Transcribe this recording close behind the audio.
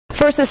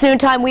First this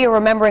noontime, we are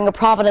remembering a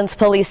Providence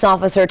police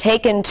officer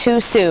taken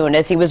too soon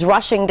as he was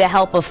rushing to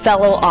help a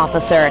fellow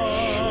officer.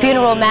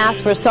 Funeral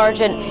mass for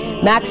Sergeant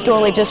Max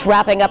Dorley just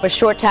wrapping up a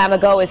short time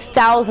ago as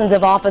thousands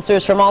of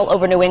officers from all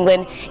over New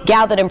England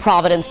gathered in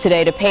Providence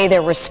today to pay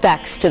their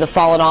respects to the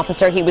fallen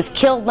officer. He was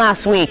killed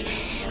last week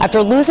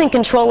after losing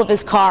control of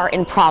his car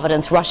in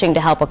Providence, rushing to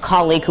help a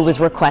colleague who was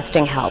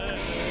requesting help.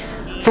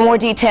 For more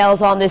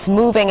details on this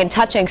moving and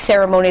touching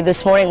ceremony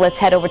this morning, let's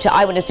head over to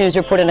Eyewitness News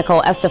reporter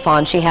Nicole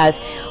Estefan. She has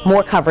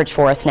more coverage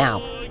for us now.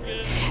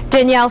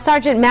 Danielle,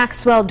 Sergeant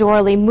Maxwell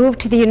Dorley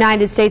moved to the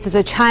United States as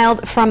a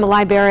child from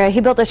Liberia.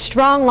 He built a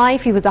strong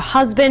life. He was a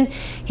husband.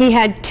 He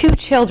had 2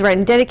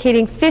 children,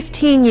 dedicating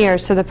 15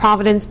 years to the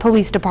Providence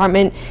Police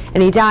Department,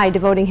 and he died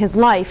devoting his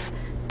life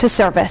to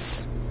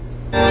service.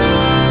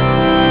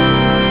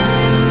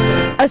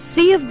 A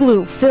sea of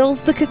blue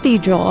fills the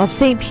Cathedral of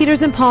St.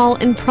 Peter's and Paul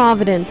in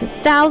Providence.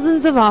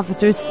 Thousands of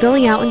officers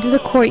spilling out into the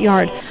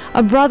courtyard,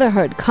 a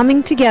brotherhood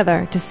coming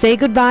together to say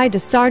goodbye to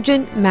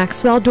Sergeant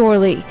Maxwell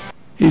Dorley.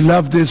 He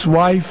loved his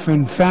wife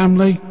and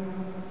family.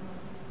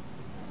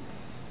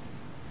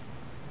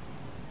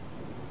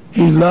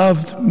 He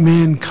loved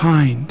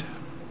mankind.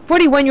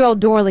 41-year-old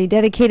Dorley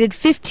dedicated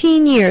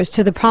 15 years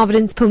to the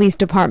Providence Police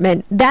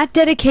Department. That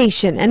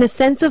dedication and a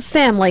sense of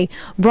family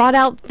brought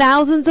out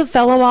thousands of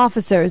fellow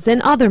officers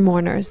and other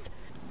mourners.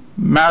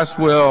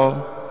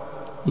 Maxwell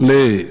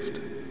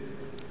lived,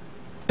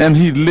 and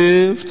he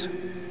lived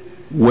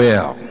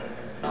well.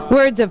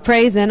 Words of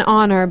praise and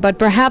honor, but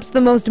perhaps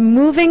the most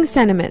moving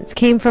sentiments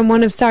came from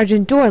one of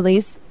Sergeant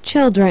Dorley's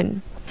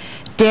children.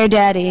 Dear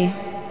Daddy,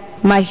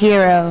 my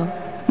hero,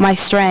 my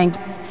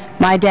strength,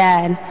 my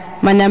dad,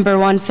 my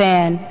 #1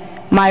 fan,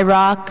 my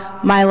rock,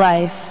 my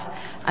life.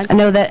 I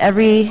know that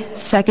every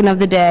second of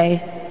the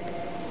day,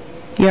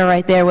 you're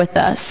right there with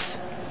us.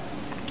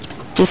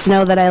 Just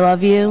know that I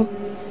love you.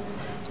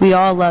 We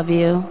all love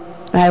you.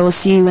 And I will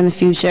see you in the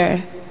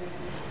future.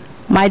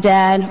 My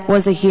dad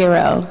was a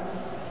hero.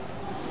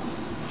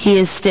 He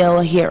is still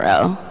a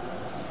hero.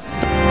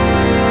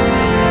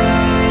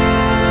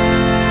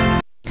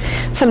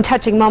 Some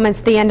touching moments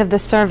at the end of the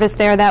service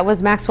there. That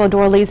was Maxwell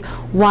Dorley's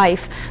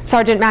wife.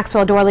 Sergeant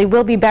Maxwell Dorley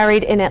will be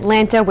buried in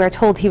Atlanta. We're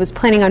told he was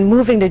planning on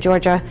moving to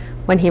Georgia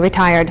when he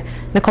retired.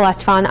 Nicole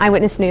Estefan,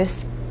 Eyewitness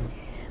News.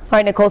 All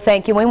right, Nicole,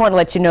 thank you. We want to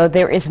let you know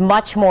there is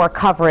much more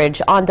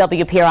coverage on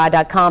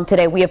WPRI.com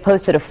today. We have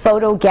posted a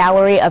photo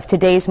gallery of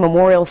today's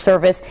memorial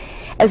service,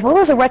 as well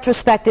as a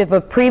retrospective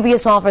of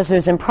previous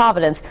officers in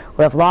Providence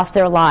who have lost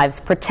their lives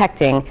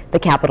protecting the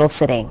capital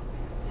city.